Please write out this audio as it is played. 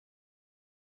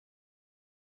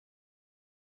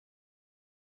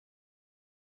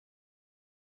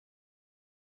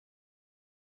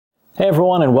Hey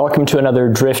everyone, and welcome to another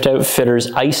Drift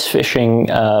Outfitters ice fishing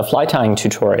fly tying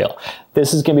tutorial.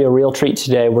 This is going to be a real treat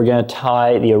today. We're going to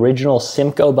tie the original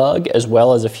Simcoe Bug as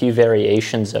well as a few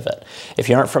variations of it. If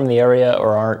you aren't from the area or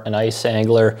aren't an ice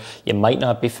angler, you might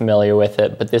not be familiar with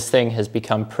it, but this thing has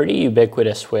become pretty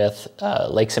ubiquitous with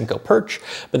Lake Simcoe Perch,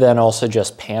 but then also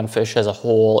just panfish as a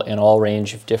whole in all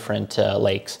range of different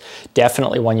lakes.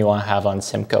 Definitely one you want to have on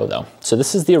Simcoe though. So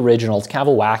this is the original. It's kind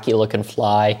of a wacky looking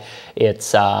fly.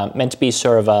 It's meant to be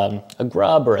sort of a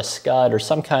grub or a scud or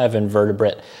some kind of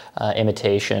invertebrate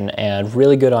imitation, and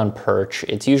really good on perch.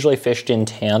 It's usually fished in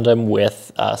tandem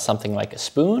with something like a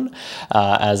spoon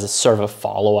as a sort of a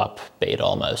follow-up bait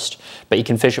almost. But you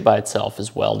can fish it by itself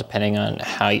as well, depending on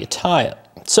how you tie it.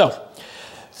 So,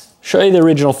 show you the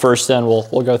original first, then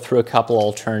we'll go through a couple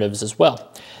alternatives as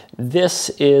well. This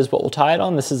is what we'll tie it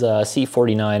on. This is a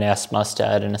C49S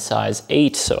mustad in a size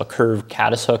 8, so a curved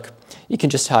caddis hook. You can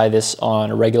just tie this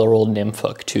on a regular old nymph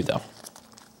hook too though.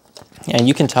 And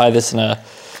you can tie this in a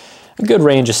good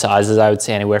range of sizes. I would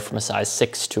say anywhere from a size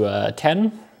 6 to a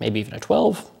 10, maybe even a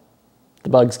 12. The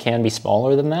bugs can be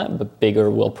smaller than that, but bigger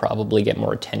will probably get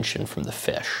more attention from the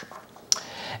fish.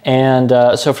 And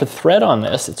so for thread on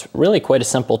this, it's really quite a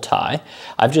simple tie.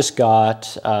 I've just got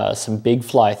some big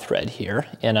fly thread here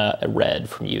in a red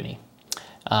from Uni.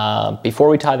 Before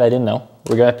we tie that in though,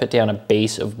 we're going to put down a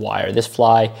base of wire. This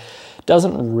fly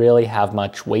doesn't really have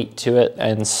much weight to it,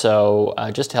 and so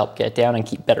just to help get down and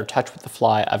keep better touch with the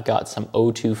fly, I've got some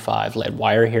 025 lead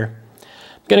wire here.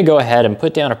 I'm going to go ahead and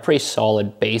put down a pretty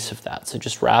solid base of that, so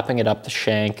just wrapping it up the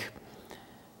shank,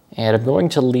 and I'm going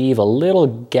to leave a little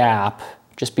gap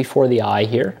just before the eye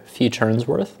here, a few turns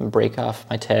worth, and break off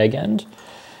my tag end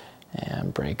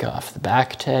and break off the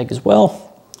back tag as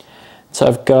well. So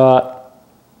I've got,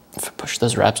 if I push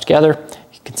those wraps together,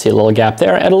 you can see a little gap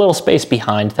there and a little space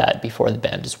behind that before the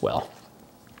bend as well.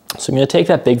 So I'm going to take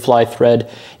that big fly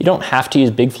thread. You don't have to use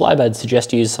big fly, but I'd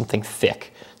suggest you use something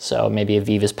thick. So maybe a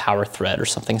Viva's Power thread or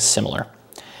something similar.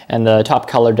 And the top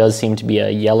color does seem to be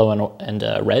a yellow and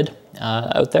a red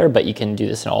out there, but you can do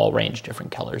this in all range of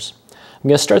different colors. I'm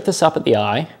going to start this up at the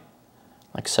eye,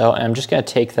 like so, and I'm just going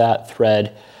to take that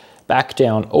thread back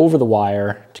down over the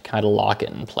wire to kind of lock it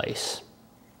in place,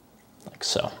 like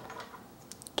so.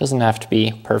 Doesn't have to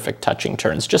be perfect touching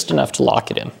turns, just enough to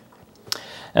lock it in.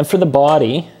 And for the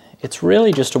body, it's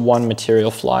really just a one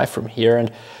material fly from here, and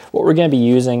what we're going to be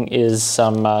using is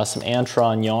some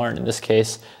Antron yarn. In this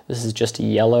case, this is just a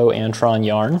yellow Antron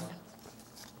yarn.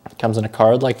 It comes in a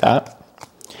card like that.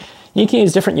 You can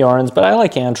use different yarns, but I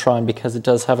like Antron because it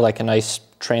does have like a nice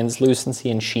translucency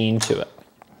and sheen to it.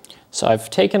 So I've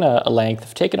taken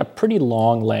I've taken a pretty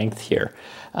long length here.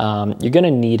 You're going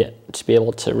to need it to be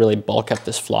able to really bulk up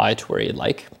this fly to where you'd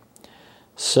like.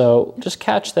 So just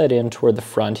catch that in toward the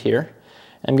front here.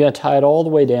 I'm going to tie it all the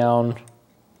way down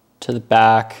to the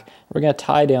back. We're going to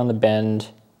tie down the bend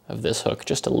of this hook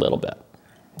just a little bit.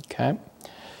 Okay.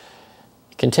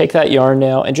 You can take that yarn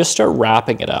now and just start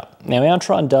wrapping it up. Now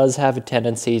Antron does have a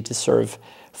tendency to sort of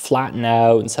flatten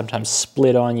out and sometimes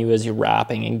split on you as you're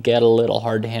wrapping and get a little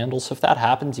hard to handle. So if that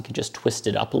happens, you can just twist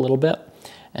it up a little bit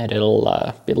and it'll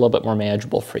be a little bit more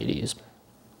manageable for you to use.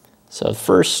 So the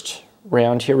first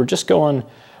round here, we're just going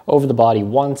over the body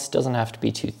once. Doesn't have to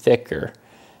be too thick or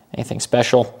anything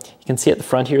special. You can see at the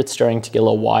front here, it's starting to get a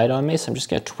little wide on me. So I'm just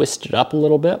going to twist it up a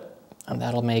little bit, and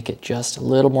that'll make it just a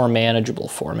little more manageable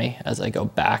for me as I go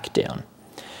back down.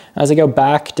 As I go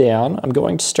back down, I'm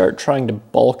going to start trying to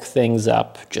bulk things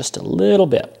up just a little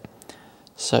bit.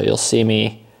 So you'll see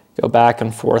me go back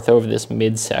and forth over this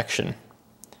midsection.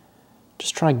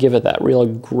 Just trying to give it that real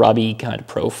grubby kind of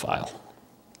profile.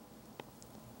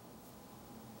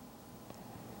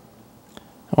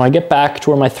 When I get back to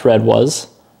where my thread was,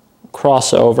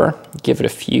 cross over, give it a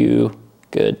few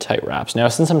good tight wraps. Now,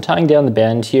 since I'm tying down the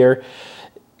bend here,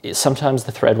 sometimes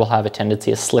the thread will have a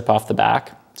tendency to slip off the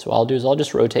back. So what I'll do is I'll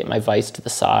just rotate my vise to the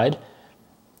side,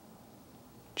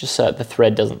 just so that the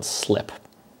thread doesn't slip.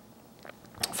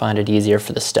 I find it easier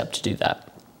for the step to do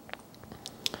that.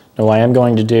 Now what I am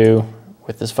going to do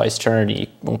with this vise turn, you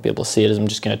won't be able to see it, is I'm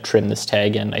just going to trim this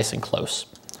tag in nice and close.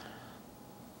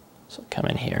 So come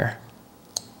in here,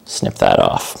 snip that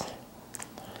off.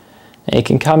 And you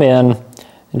can come in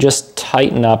and just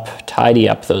tighten up, tidy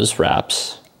up those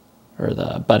wraps, or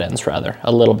the butt ends rather,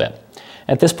 a little bit.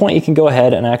 At this point, you can go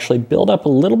ahead and actually build up a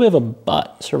little bit of a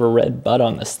butt, sort of a red butt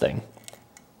on this thing.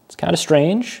 It's kind of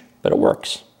strange, but it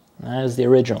works. That is the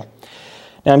original.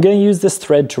 Now I'm going to use this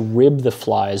thread to rib the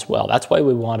fly as well. That's why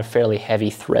we want a fairly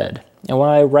heavy thread. And when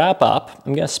I wrap up,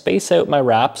 I'm going to space out my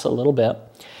wraps a little bit.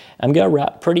 I'm going to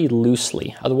wrap pretty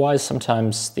loosely, otherwise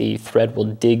sometimes the thread will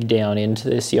dig down into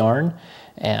this yarn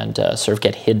and sort of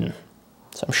get hidden.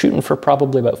 So I'm shooting for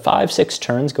probably about 5-6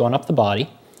 turns going up the body.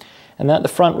 And then at the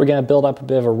front, we're going to build up a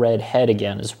bit of a red head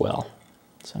again as well.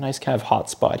 It's a nice kind of hot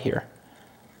spot here.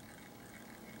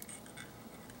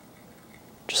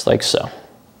 Just like so.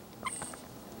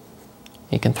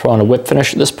 You can throw on a whip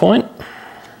finish at this point.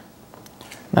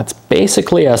 That's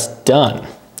basically us done.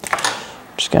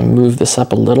 Just going to move this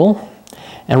up a little.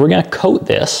 And we're going to coat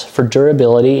this for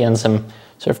durability and some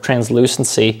sort of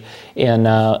translucency in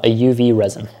a UV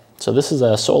resin. So this is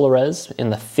a Solarez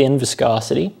in the thin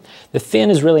viscosity. The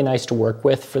thin is really nice to work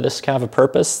with for this kind of a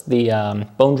purpose. The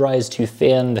bone dry is too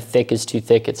thin, the thick is too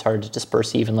thick, it's hard to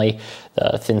disperse evenly.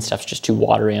 The thin stuff's just too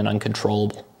watery and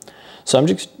uncontrollable. So I'm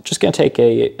just going to take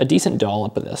a decent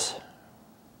dollop of this.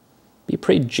 Be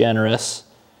pretty generous.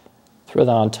 Throw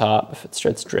that on top. If it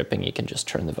starts dripping, you can just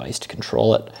turn the vise to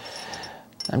control it.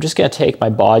 I'm just going to take my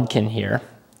bodkin here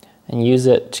and use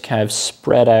it to kind of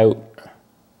spread out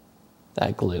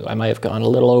that glue. I might have gone a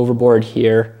little overboard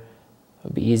here. It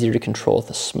would be easier to control with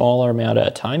a smaller amount at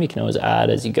a time. You can always add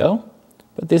as you go.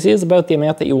 But this is about the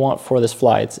amount that you want for this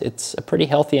fly. It's a pretty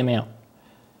healthy amount.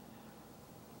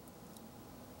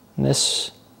 And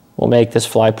this will make this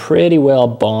fly pretty well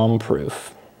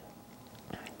bomb-proof.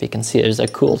 You can see there's a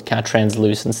cool kind of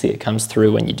translucency that comes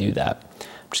through when you do that.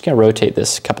 I'm just going to rotate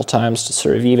this a couple times to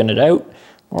sort of even it out,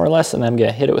 more or less, and then I'm going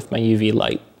to hit it with my UV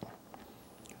light.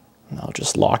 And I'll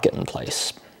just lock it in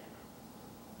place.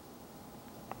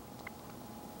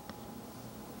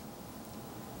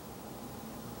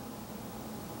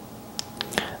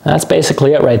 That's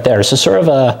basically it right there. So sort of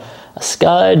a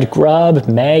scud, grub,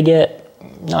 maggot,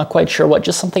 not quite sure what,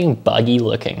 just something buggy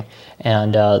looking.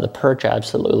 And the perch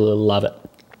absolutely love it.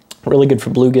 Really good for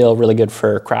bluegill, really good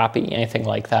for crappie, anything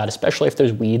like that, especially if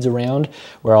there's weeds around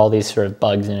where all these sort of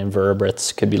bugs and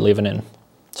invertebrates could be living in.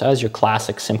 So that's your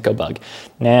classic Simcoe bug.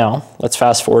 Now, let's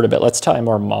fast forward a bit. Let's try a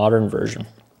more modern version,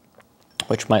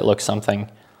 which might look something a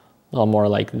little more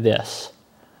like this.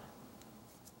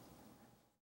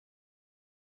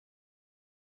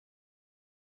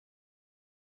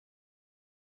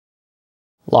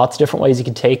 Lots of different ways you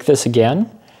can take this again,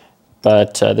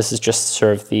 but this is just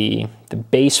sort of the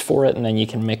base for it, and then you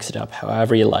can mix it up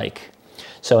however you like.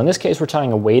 So in this case, we're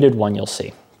tying a weighted one, you'll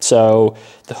see. So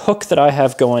the hook that I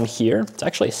have going here, it's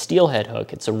actually a steelhead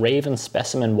hook. It's a Raven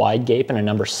Specimen Wide Gape and a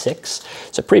number 6.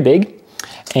 So pretty big.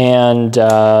 And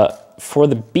for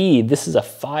the bead, this is a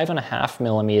 5.5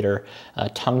 millimeter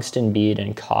tungsten bead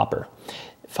in copper.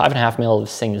 5.5 mil of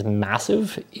this thing is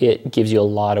massive. It gives you a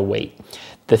lot of weight.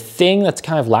 The thing that's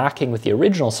kind of lacking with the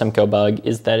original Simcoe bug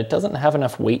is that it doesn't have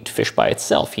enough weight to fish by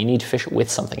itself. You need to fish it with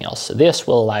something else. So this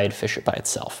will allow you to fish it by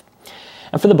itself.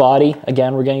 And for the body,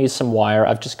 again, we're going to use some wire.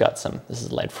 I've just got some, this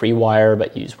is lead-free wire,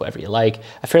 but use whatever you like.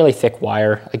 A fairly thick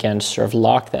wire, again, to sort of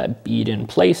lock that bead in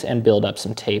place and build up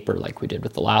some taper like we did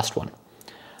with the last one.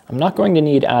 I'm not going to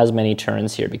need as many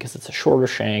turns here because it's a shorter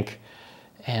shank,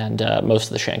 and most of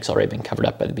the shank's already been covered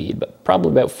up by the bead, but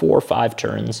probably about 4 or 5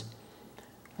 turns.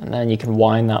 And then you can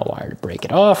wind that wire to break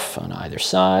it off on either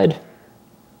side.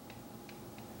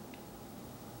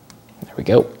 There we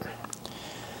go.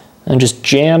 And just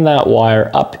jam that wire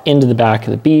up into the back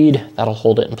of the bead. That'll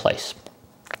hold it in place.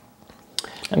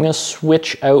 I'm going to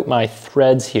switch out my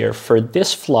threads here. For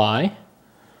this fly,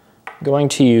 I'm going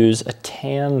to use a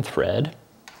tan thread.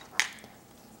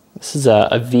 This is a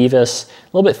Vivus,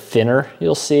 a little bit thinner,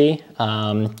 you'll see,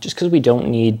 just because we don't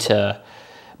need to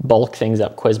bulk things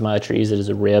up quite as much or use it as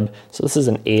a rib. So this is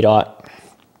an 8/0.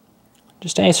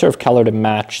 Just any sort of color to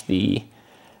match the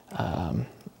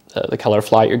color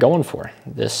fly you're going for.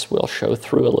 This will show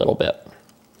through a little bit.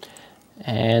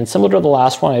 And similar to the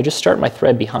last one, I just start my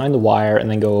thread behind the wire and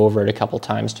then go over it a couple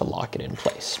times to lock it in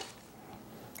place.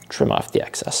 Trim off the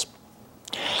excess.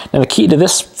 Now the key to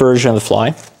this version of the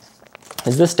fly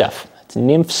is this stuff. It's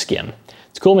nymph skin.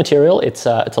 It's a cool material. It's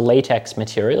a latex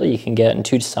material. You can get in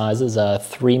 2 sizes, a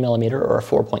 3 millimeter or a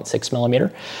 4.6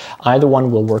 millimeter. Either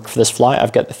one will work for this fly.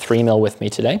 I've got the 3 mil with me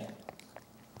today.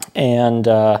 And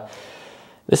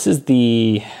this is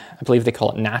the, I believe they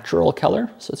call it natural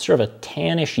color. So it's sort of a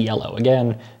tannish yellow.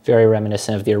 Again, very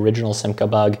reminiscent of the original Simcoe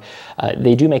bug.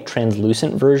 They do make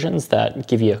translucent versions that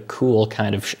give you a cool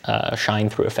kind of shine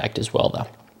through effect as well though.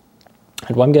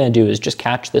 And what I'm going to do is just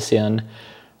catch this in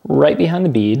right behind the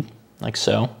bead, like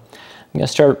so. I'm going to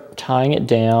start tying it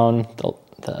down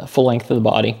the full length of the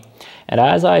body. And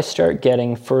as I start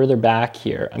getting further back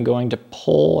here, I'm going to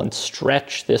pull and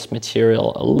stretch this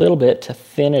material a little bit to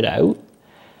thin it out,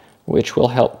 which will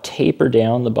help taper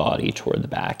down the body toward the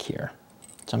back here.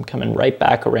 So I'm coming right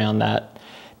back around that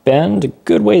bend a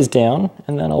good ways down,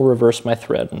 and then I'll reverse my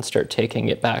thread and start taking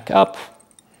it back up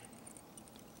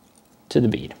to the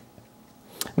bead.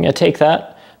 I'm going to take that,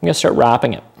 I'm going to start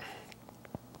wrapping it.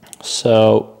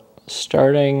 So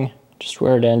starting just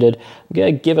where it ended, I'm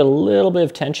going to give it a little bit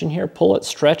of tension here, pull it,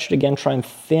 stretch it again, try and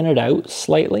thin it out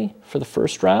slightly for the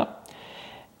first wrap.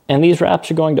 And these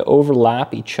wraps are going to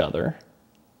overlap each other.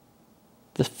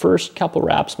 The first couple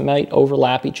wraps might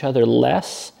overlap each other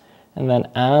less, and then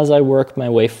as I work my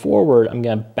way forward, I'm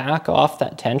going to back off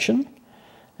that tension,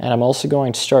 and I'm also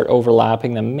going to start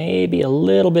overlapping them maybe a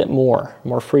little bit more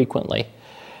frequently.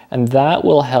 And that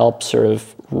will help sort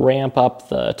of ramp up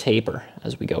the taper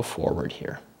as we go forward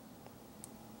here.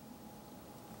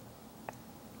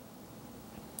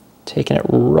 Taking it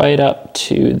right up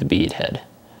to the bead head.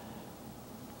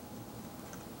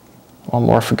 One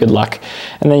more for good luck,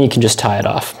 and then you can just tie it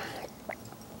off.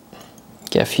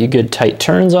 Get a few good tight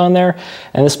turns on there,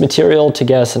 and this material, to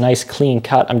get us a nice clean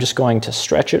cut, I'm just going to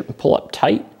stretch it and pull up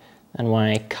tight, and when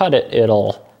I cut it,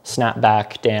 it'll snap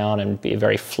back down and be a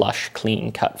very flush,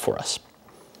 clean cut for us.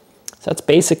 So that's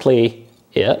basically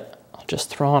it. I'll just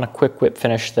throw on a quick whip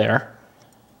finish there.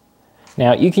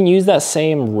 Now you can use that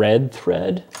same red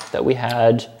thread that we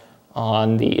had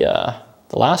on the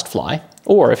last fly,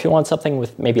 or if you want something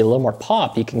with maybe a little more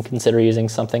pop, you can consider using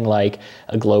something like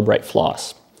a Glow Bright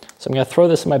floss. So I'm going to throw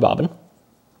this in my bobbin.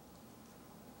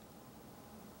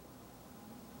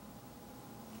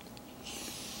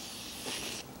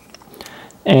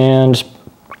 And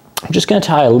I'm just going to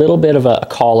tie a little bit of a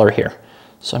collar here.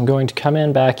 So I'm going to come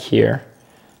in back here,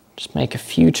 just make a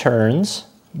few turns,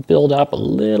 build up a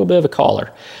little bit of a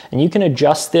collar. And you can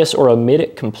adjust this or omit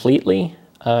it completely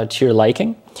to your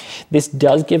liking. This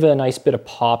does give it a nice bit of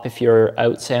pop if you're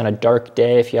out, say, on a dark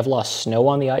day, if you have a lot of snow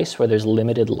on the ice where there's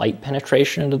limited light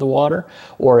penetration into the water,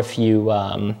 or if you,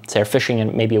 say, are fishing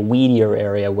in maybe a weedier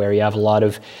area where you have a lot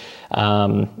of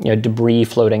debris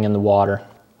floating in the water.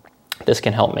 This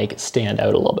can help make it stand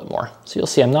out a little bit more. So you'll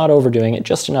see I'm not overdoing it,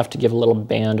 just enough to give a little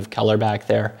band of color back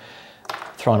there.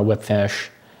 Throw on a whip finish,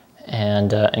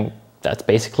 and that's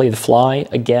basically the fly.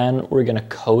 Again, we're going to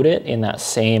coat it in that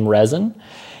same resin,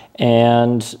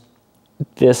 and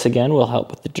this again will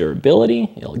help with the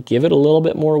durability. It'll give it a little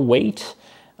bit more weight,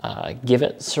 give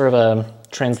it sort of a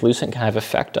translucent kind of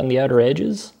effect on the outer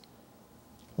edges.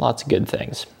 Lots of good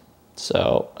things.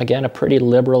 So again, a pretty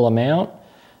liberal amount.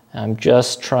 I'm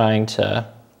just trying to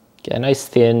get a nice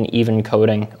thin, even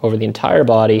coating over the entire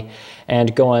body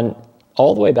and going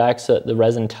all the way back so that the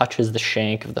resin touches the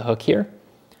shank of the hook here.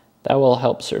 That will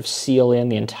help sort of seal in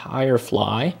the entire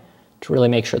fly to really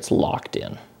make sure it's locked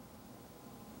in.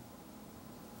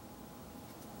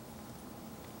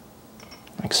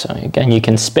 Like so. Again, you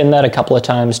can spin that a couple of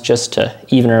times just to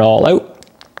even it all out.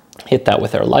 Hit that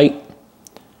with our light.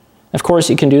 Of course,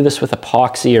 you can do this with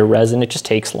epoxy or resin. It just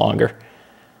takes longer.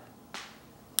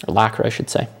 Or lacquer, I should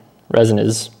say. Resin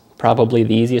is probably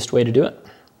the easiest way to do it.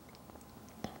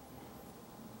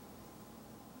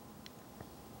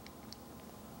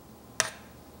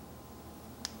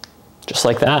 Just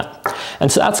like that.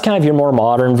 And so that's kind of your more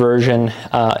modern version.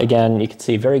 Again, you can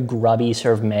see very grubby,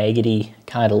 sort of maggoty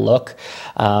kind of look.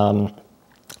 A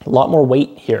lot more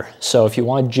weight here. So if you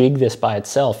want to jig this by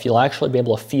itself, you'll actually be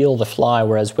able to feel the fly,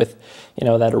 whereas with,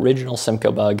 that original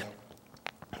Simcoe Bug,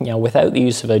 without the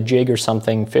use of a jig or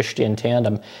something fished in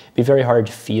tandem, it'd be very hard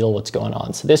to feel what's going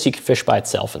on. So this you can fish by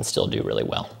itself and still do really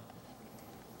well.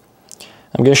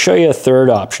 I'm going to show you a third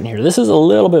option here. This is a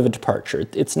little bit of a departure.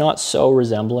 It's not so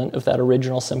resemblant of that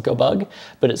original Simcoe Bug,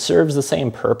 but it serves the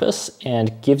same purpose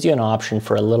and gives you an option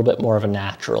for a little bit more of a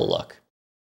natural look.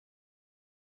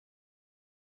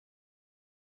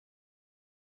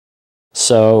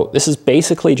 So this is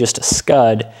basically just a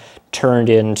scud turned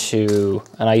into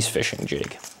an ice fishing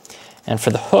jig. And for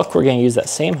the hook, we're going to use that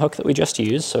same hook that we just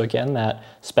used. So again, that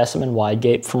specimen wide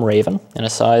gape from Raven in a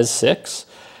size 6.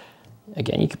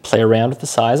 Again, you could play around with the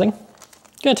sizing. I'm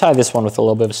going to tie this one with a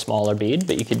little bit of a smaller bead,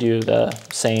 but you could do the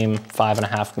same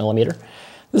 5.5 millimeter.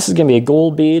 This is going to be a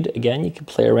gold bead. Again, you can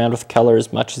play around with the color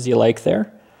as much as you like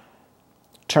there.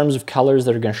 In terms of colors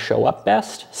that are going to show up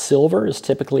best, silver is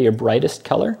typically your brightest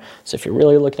color. So if you're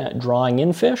really looking at drawing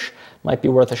in fish, it might be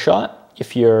worth a shot.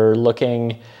 If you're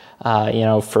looking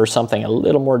for something a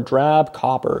little more drab,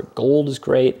 copper, gold is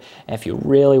great. And if you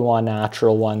really want a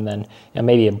natural one, then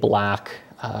maybe a black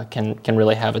can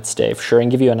really have its day for sure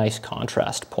and give you a nice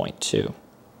contrast point too.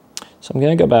 So I'm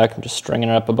going to go back, I'm just stringing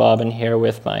it up a bobbin here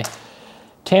with my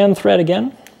tan thread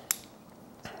again.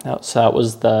 So that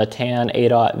was the tan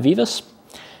 8/0 Vivus.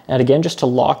 And again, just to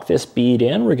lock this bead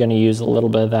in, we're going to use a little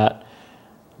bit of that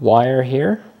wire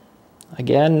here.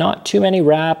 Again, not too many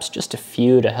wraps, just a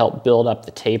few to help build up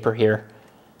the taper here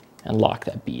and lock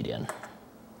that bead in.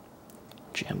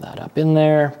 Jam that up in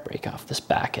there, break off this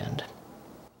back end.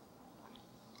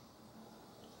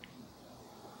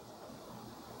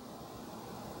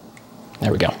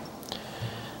 There we go.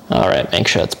 All right, make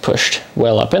sure it's pushed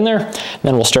well up in there.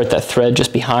 Then we'll start that thread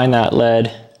just behind that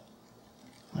lead,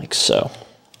 like so.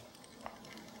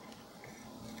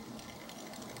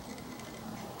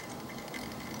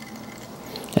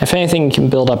 If anything, you can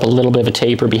build up a little bit of a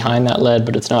taper behind that lead,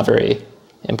 but it's not very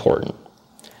important.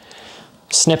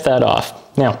 Snip that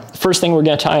off. Now, the first thing we're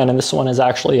going to tie on, and this one is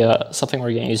actually something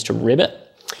we're going to use to rivet.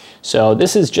 So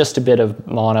this is just a bit of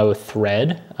mono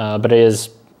thread, but it is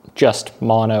just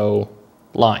mono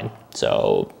line.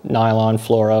 So nylon,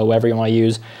 fluoro, whatever you want to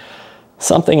use.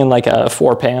 Something in like a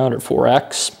 4-pound or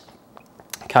 4X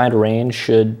kind of range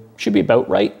should be about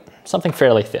right. Something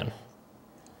fairly thin.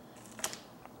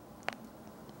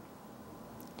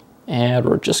 And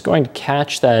we're just going to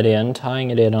catch that in,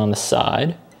 tying it in on the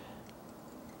side.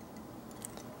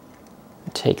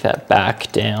 Take that back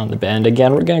down the bend.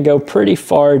 Again, we're going to go pretty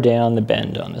far down the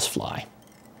bend on this fly.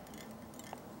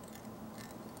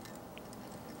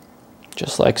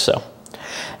 Just like so.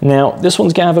 Now, this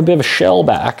one's going to have a bit of a shell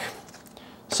back.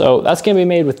 So that's going to be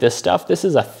made with this stuff. This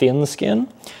is a thin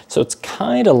skin. So it's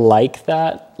kind of like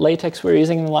that latex we were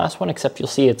using in the last one, except you'll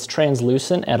see it's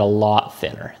translucent and a lot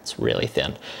thinner. It's really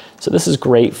thin. So this is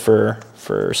great for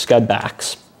scud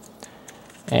backs.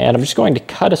 And I'm just going to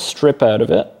cut a strip out of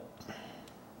it.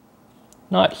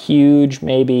 Not huge,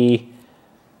 maybe,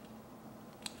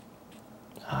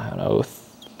 I don't know,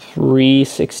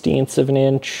 3/16 of an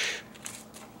inch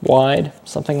wide,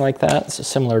 something like that. So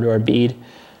similar to our bead,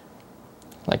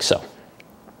 like so.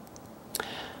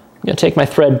 I'm going to take my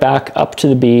thread back up to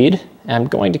the bead, and I'm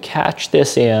going to catch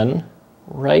this in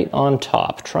right on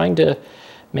top, trying to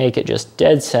make it just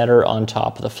dead center on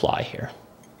top of the fly here.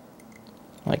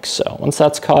 Like so. Once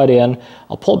that's caught in,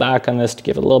 I'll pull back on this to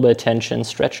give it a little bit of tension,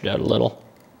 stretch it out a little.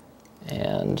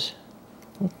 And,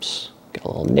 oops, got a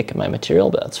little nick in my material,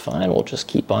 but that's fine. We'll just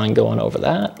keep on going over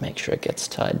that. Make sure it gets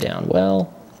tied down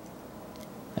well.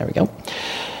 There we go.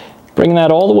 Bring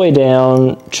that all the way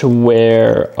down to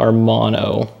where our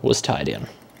mono was tied in.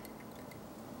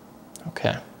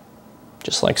 Okay,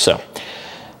 just like so.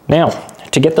 Now,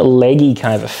 to get the leggy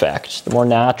kind of effect, the more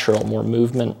natural, more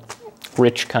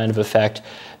movement-rich kind of effect,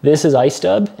 this is ice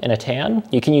dub in a tan.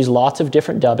 You can use lots of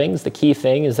different dubbings. The key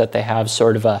thing is that they have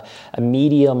sort of a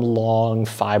medium long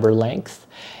fiber length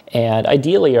and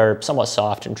ideally are somewhat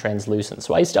soft and translucent.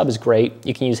 So ice dub is great.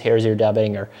 You can use hare's ear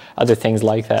dubbing or other things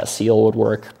like that. Seal would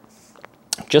work.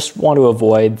 Just want to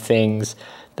avoid things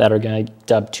that are going to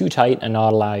dub too tight and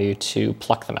not allow you to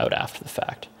pluck them out after the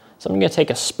fact. So I'm going to take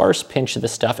a sparse pinch of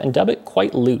this stuff and dub it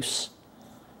quite loose.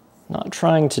 Not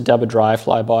trying to dub a dry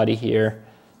fly body here.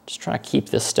 Just trying to keep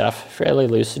this stuff fairly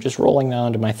loose. So just rolling that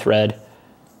onto my thread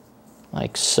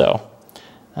like so.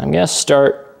 I'm going to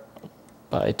start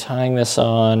by tying this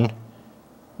on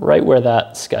right where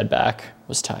that scud back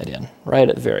was tied in, right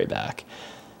at the very back.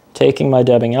 Taking my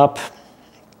dubbing up,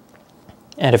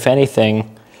 and if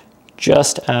anything,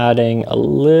 just adding a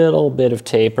little bit of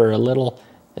taper, a little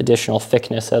additional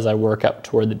thickness as I work up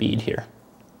toward the bead here.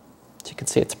 So you can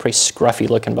see it's a pretty scruffy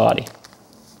looking body.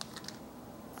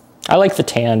 I like the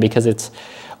tan because it's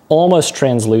almost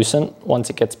translucent once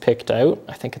it gets picked out.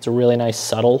 I think it's a really nice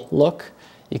subtle look.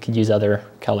 You could use other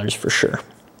colors for sure.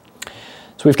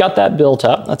 So we've got that built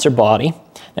up. That's our body.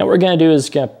 Now what we're going to do is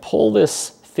going to pull this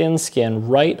thin skin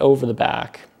right over the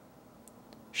back.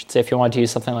 I should say if you want to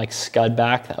use something like scud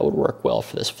back, that would work well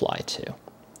for this fly too.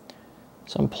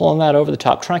 So I'm pulling that over the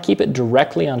top, trying to keep it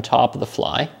directly on top of the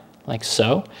fly, like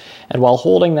so. And while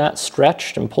holding that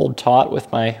stretched and pulled taut with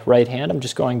my right hand, I'm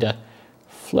just going to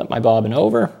flip my bobbin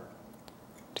over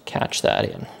to catch that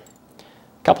in.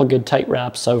 A couple good tight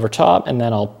wraps over top, and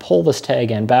then I'll pull this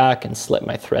tag end back and slip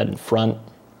my thread in front.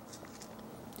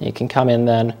 You can come in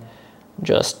then,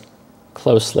 just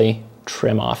closely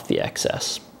trim off the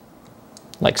excess,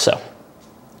 like so.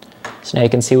 So now you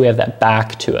can see we have that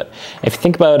back to it. If you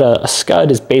think about a scud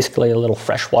is basically a little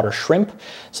freshwater shrimp.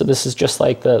 So this is just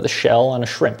like the shell on a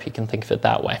shrimp. You can think of it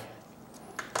that way.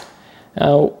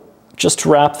 Now, just to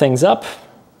wrap things up,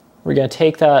 we're going to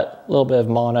take that little bit of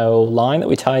mono line that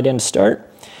we tied in to start,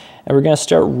 and we're going to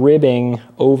start ribbing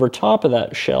over top of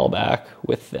that shell back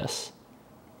with this.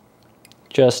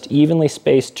 Just evenly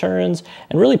spaced turns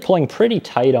and really pulling pretty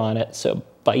tight on it so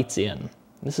it bites in.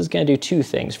 This is going to do two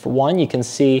things. For one, you can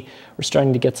see we're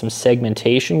starting to get some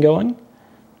segmentation going.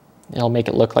 It'll make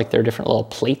it look like there are different little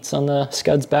plates on the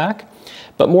scud's back.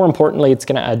 But more importantly, it's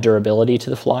going to add durability to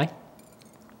the fly.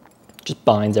 Just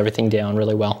binds everything down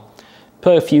really well.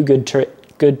 Put a few good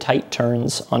tight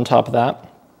turns on top of that,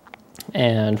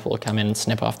 and we'll come in and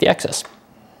snip off the excess.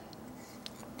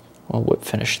 We'll whip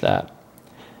finish that.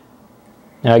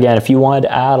 Now again, if you wanted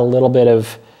to add a little bit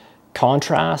of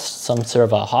contrast, some sort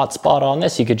of a hot spot on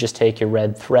this, you could just take your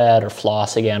red thread or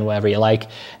floss again, whatever you like,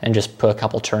 and just put a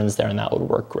couple turns there and that would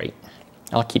work great.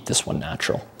 I'll keep this one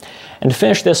natural. And to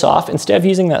finish this off, instead of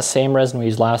using that same resin we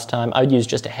used last time, I would use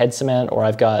just a head cement, or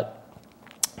I've got,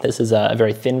 this is a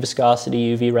very thin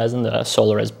viscosity UV resin, the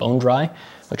Solaris Bone Dry,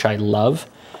 which I love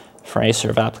for any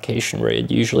sort of application where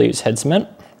you'd usually use head cement.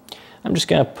 I'm just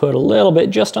gonna put a little bit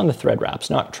just on the thread wraps,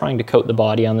 not trying to coat the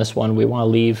body on this one. We wanna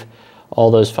leave all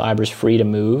those fibers free to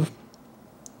move.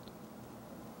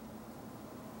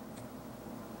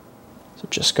 So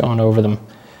just going over them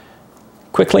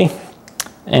quickly.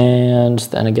 And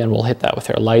then again, we'll hit that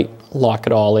with our light, lock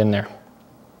it all in there.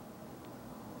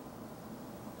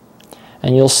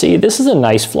 And you'll see this is a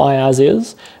nice fly as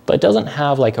is, but it doesn't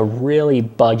have like a really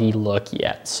buggy look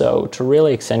yet. So to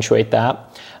really accentuate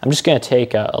that, I'm just gonna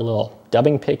take a little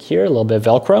dubbing pick here, a little bit of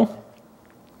Velcro,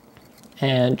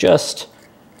 and just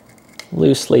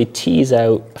loosely tease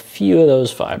out a few of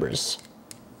those fibers.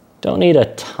 Don't need a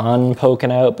ton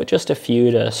poking out, but just a few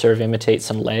to sort of imitate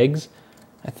some legs,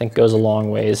 I think goes a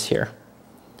long ways here.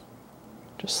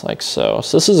 Just like so.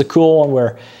 So this is a cool one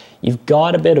where you've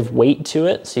got a bit of weight to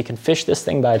it, so you can fish this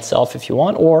thing by itself if you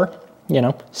want, or, you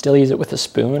know, still use it with a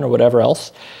spoon or whatever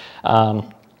else.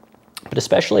 But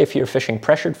especially if you're fishing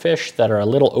pressured fish that are a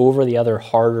little over the other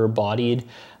harder bodied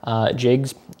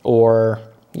jigs, or,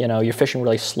 you know, you're fishing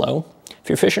really slow. If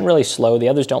you're fishing really slow, the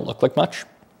others don't look like much.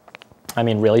 I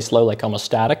mean, really slow, like almost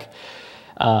static.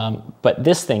 But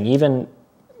this thing, even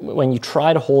when you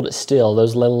try to hold it still,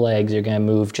 those little legs are gonna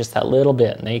move just that little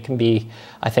bit, and they can be,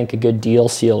 I think, a good deal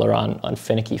sealer on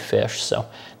finicky fish. So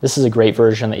this is a great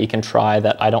version that you can try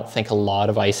that I don't think a lot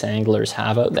of ice anglers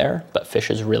have out there, but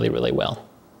fishes really, really well.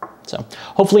 So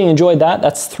hopefully you enjoyed that.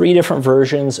 That's 3 different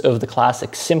versions of the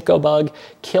classic Simcoe Bug,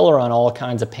 killer on all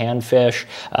kinds of panfish.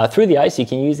 Through the ice, you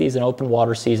can use these in open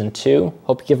water season too.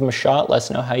 Hope you give them a shot. Let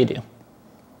us know how you do.